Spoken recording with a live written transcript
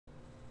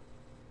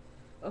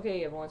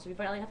Okay, everyone, so we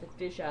finally have the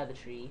fish out of the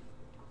tree.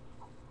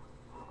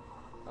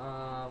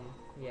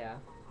 Yeah.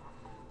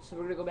 So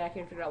we're gonna go back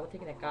here and figure out what's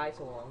taking that guy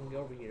so long to get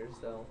over here,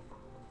 so.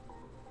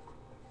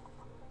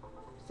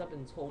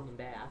 Something's holding him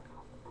back.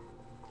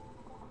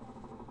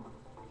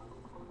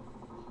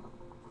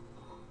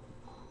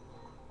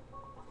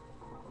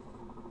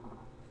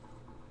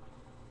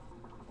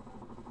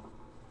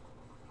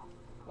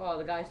 Oh,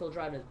 the guy's still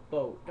driving his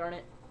boat. Darn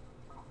it.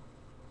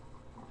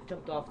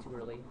 Jumped off too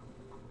early.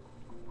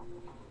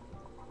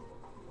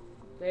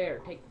 There,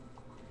 take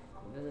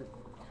the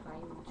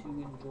time to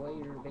enjoy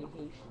your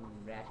vacation,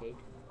 Ratchet.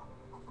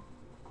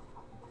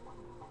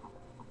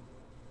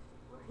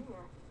 We're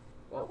here.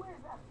 Whoa. Now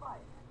where's that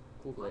fight?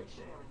 Cool Right glitch.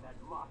 there in that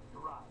locked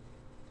garage.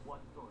 One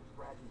door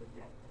scratching the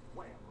deck.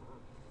 Wham!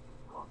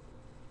 Awesome.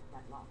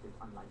 That lock is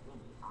unlike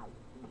any I've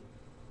seen.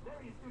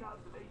 Very astute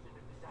observation,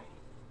 Mr.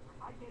 Shiny.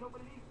 I can't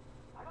open it either.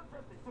 I don't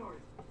trust the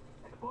tourists,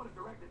 and the board of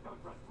directors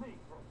don't trust me.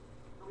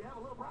 So we have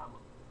a little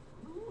problem.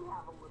 We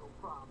have a little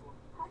problem.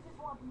 I just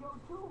want the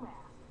O2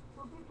 mask.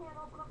 So if you can't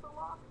open up the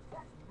lock,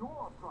 that's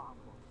your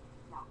problem.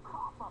 Now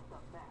cough up the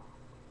mask.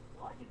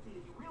 Well, I can see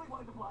that you really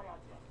wanted to fly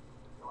out deck.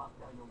 So I'll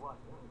tell you what.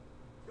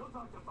 Go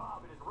talk to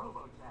Bob in his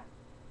robo-chat.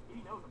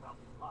 He knows about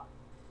these locks.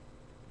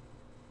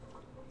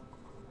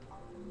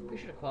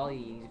 Pretty sure the quality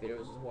of these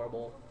videos is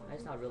horrible. I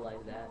just now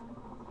realized that.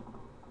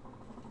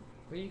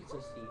 But you can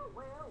still see.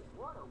 Well,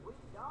 what a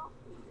week off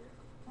here.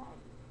 Hey,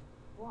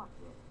 watch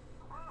it.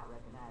 I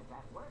recognize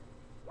that word.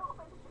 You're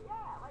from the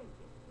Seattle, ain't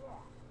you?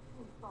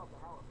 Yeah. It's called the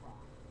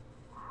helipad.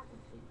 I can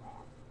see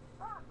that.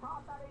 I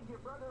taught that Asian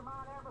brother of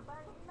mine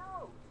everything he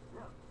knows.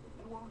 Look, if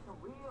you want some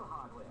real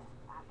hardware,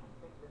 I can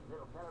fix this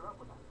little fella up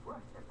with a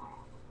thruster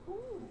pack.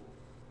 Ooh.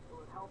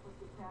 Will it help us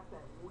get past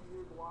that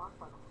weird lock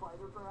by the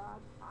fighter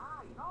garage?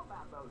 Ah, you know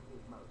about those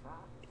gizmos,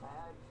 huh?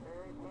 I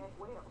sure as heck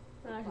will.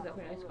 Actually, that's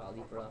pretty nice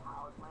quality for a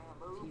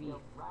TV.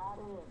 Right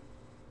in.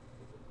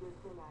 It's a good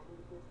thing I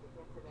need this to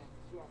get to that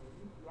jet, and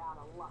you'd be out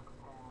of luck,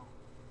 pal.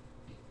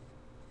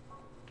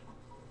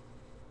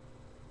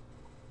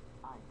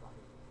 I got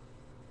it.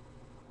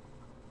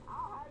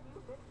 I'll have you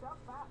fixed up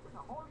faster than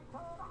a horny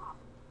toad of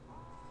hopping.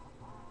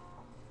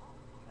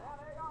 Well,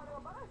 there you are,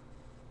 little buddy.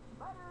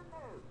 Better than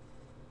new.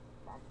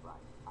 That's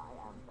right. I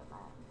am the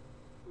man.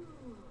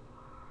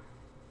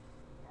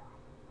 Yeah,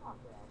 not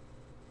bad.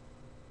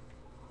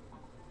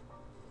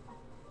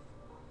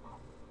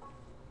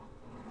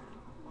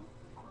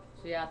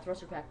 So yeah,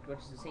 thruster pack, which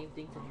is the same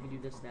thing, except you can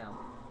do this now.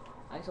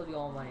 I can still do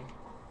all my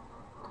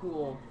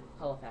cool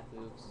helipack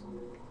moves.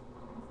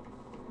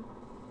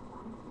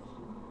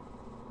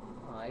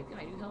 Oh, I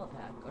do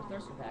helipack or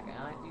thruster pack, and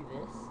I do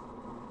this.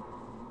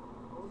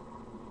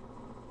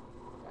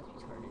 That's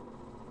retarded.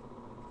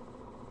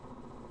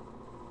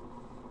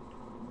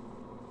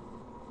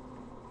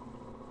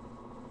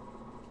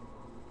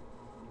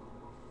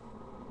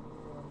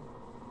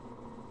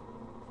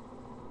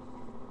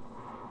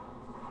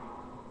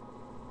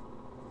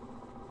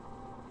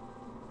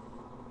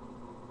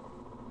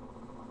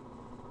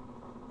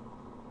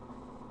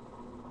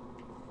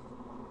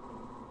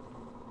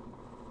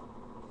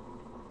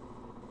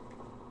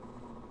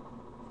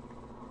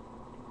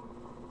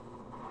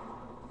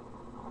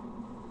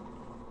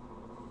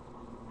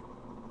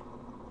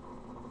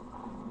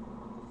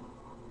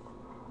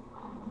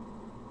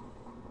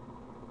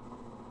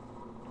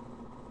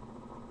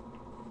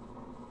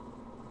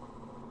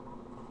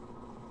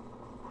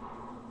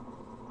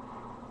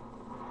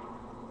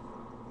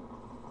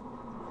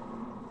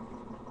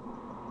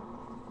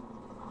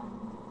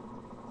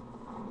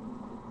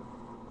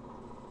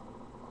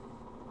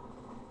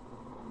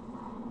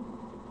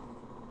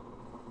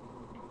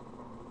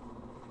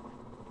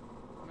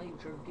 I'm not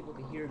even sure if people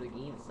can hear the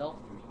game itself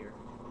through here.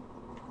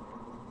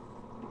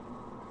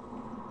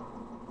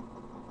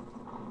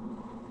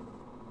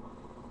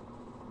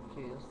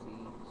 Okay, let's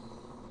see.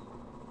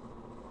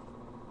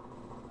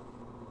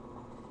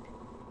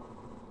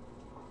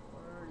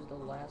 Where's the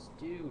last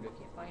dude? I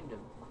can't find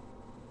him.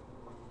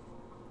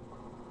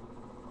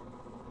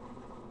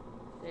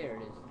 There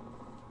it is.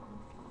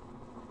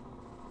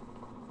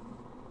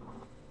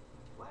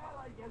 Well,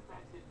 I guess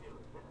that should do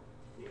it.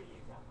 Here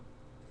you go.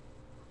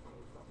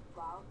 It's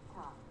about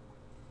time.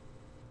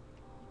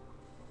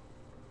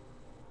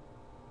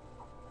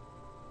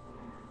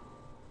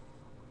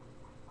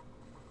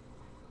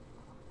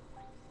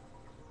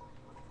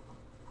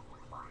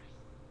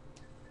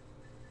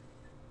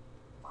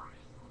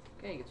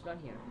 Okay, it's done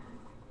here.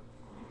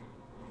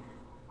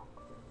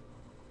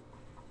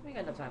 We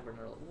got enough time for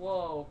another.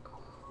 Whoa,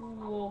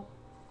 cool.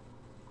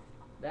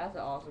 That's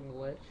an awesome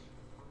glitch.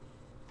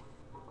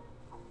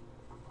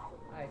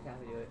 I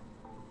can't do it.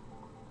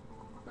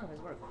 Oh,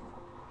 it's worked.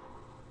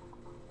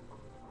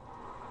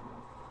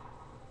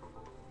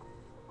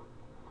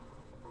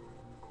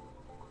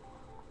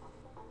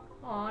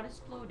 Aw, it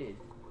exploded.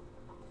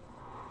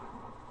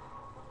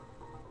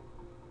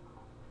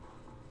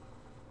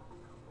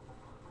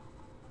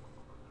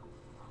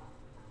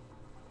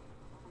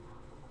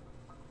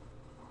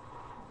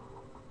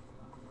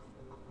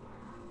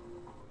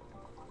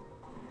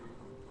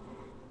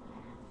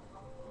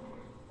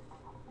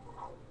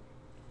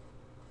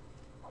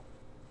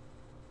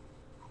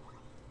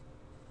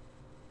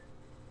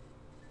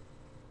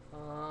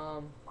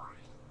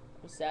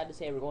 sad to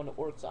say we're going to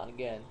Orxon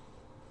again.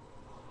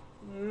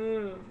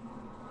 We're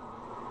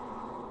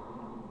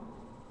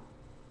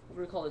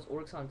gonna call this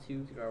Orxon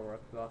 2 through our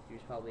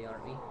walkthroughs, probably,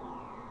 aren't we?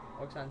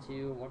 Orxon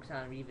 2,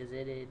 Orxon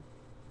Revisited.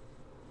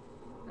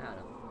 I don't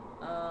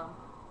know.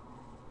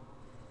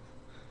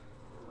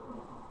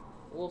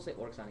 We'll say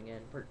Orxon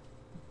again for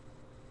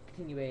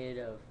continuation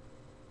of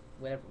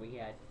whatever we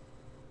had.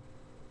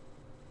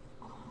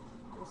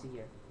 Let's see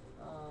here.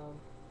 So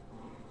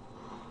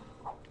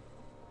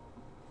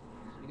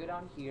we go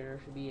down here.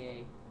 Should be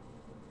a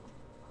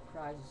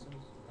prize of some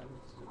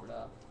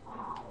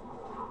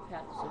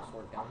path of some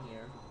sort down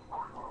here.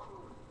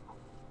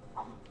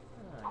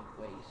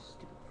 Wait,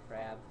 stupid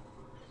crab.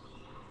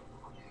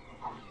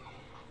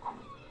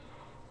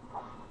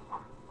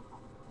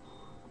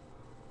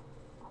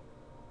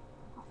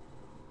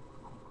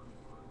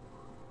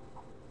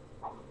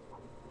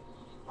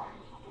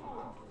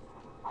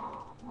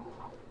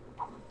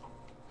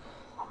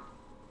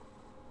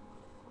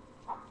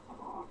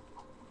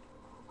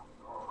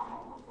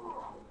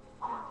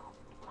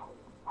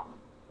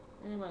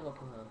 Am I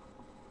looking at?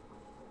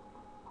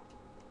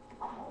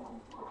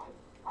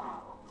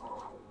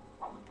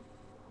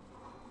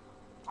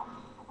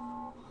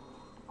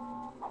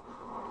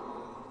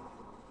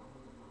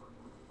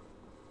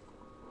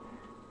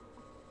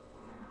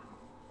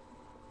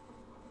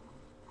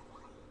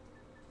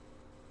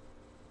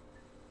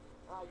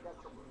 I got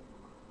some.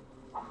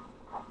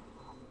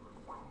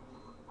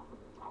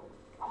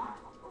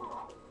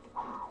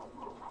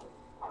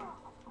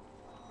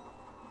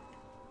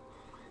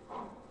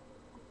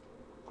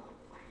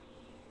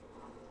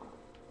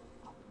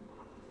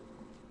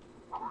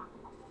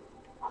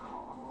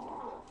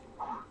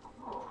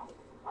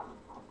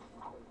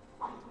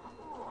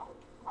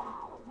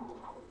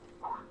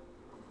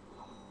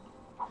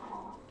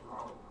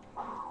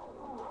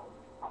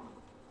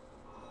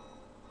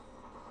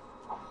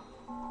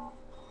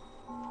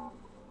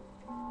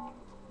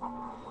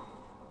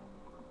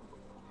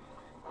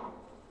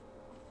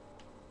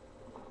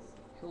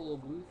 Kill a little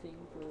blue thing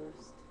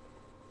first.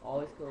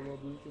 Always kill a little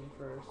blue thing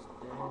first,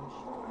 then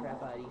shoot the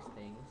crap out of these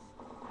things.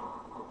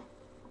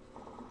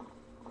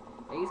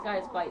 Yeah, these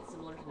guys fight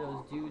similar to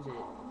those dudes at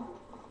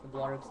the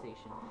Blood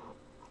Station.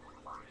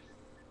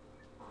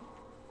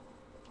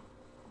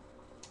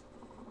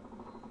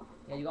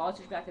 Yeah, you always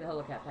switch back to the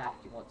Helicat pack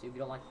if you want to, if you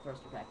don't like the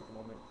Thruster pack at the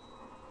moment.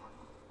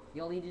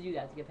 You'll need to do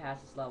that to get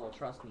past this level,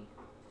 trust me.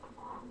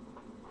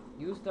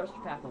 Use Thruster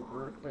pack will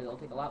work, but it'll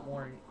take a lot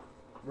more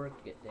work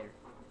to get there.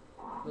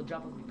 The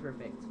jump will be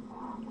perfect.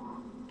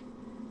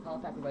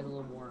 Helipack provides a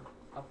little more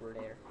upward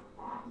air.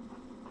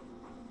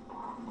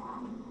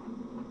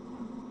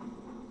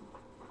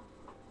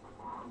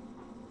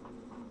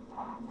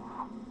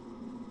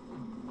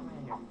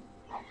 Right here.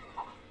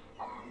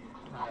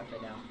 Ah,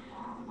 upside down.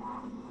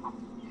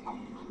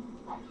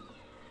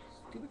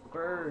 Stupid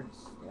birds.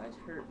 You guys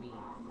hurt me.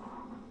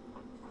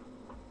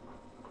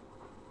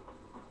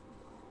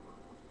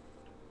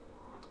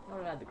 I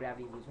don't have the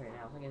gravity boost right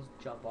now, so I can just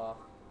jump off.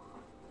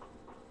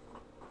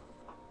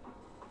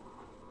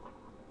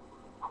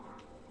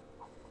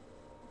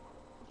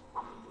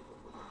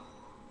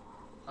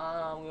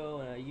 I'm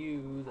gonna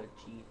use a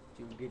cheat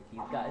to get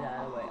these guys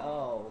out of the way.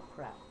 Oh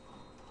crap.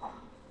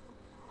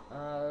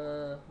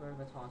 Where's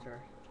my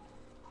taunter?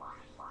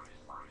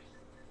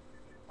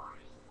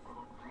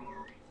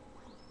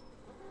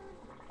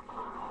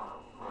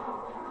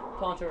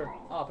 Taunter.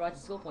 Oh, provides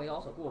a skill point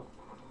also. Cool.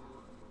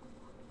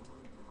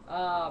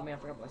 Oh man, I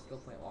forgot my skill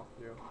point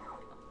walkthrough.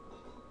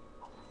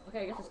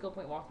 Okay, I guess the skill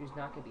point walkthrough is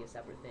not gonna be a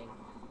separate thing.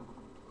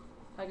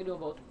 I can do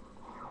them both.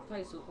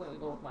 I skill point, we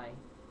go with my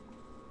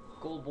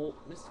gold bolt,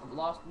 missed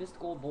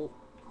gold bolt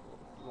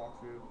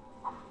walkthrough.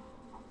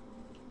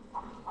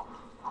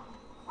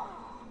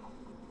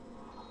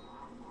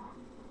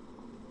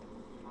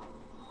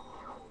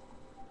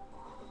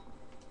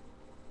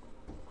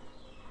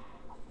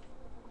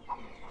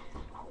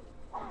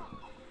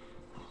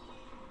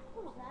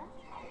 What was that?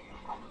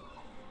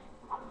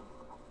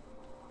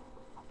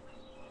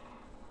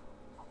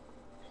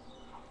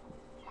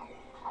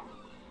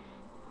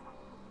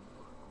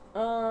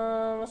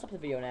 Let's stop the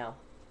video now.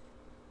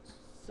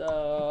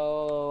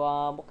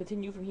 So, we'll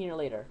continue from here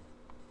later.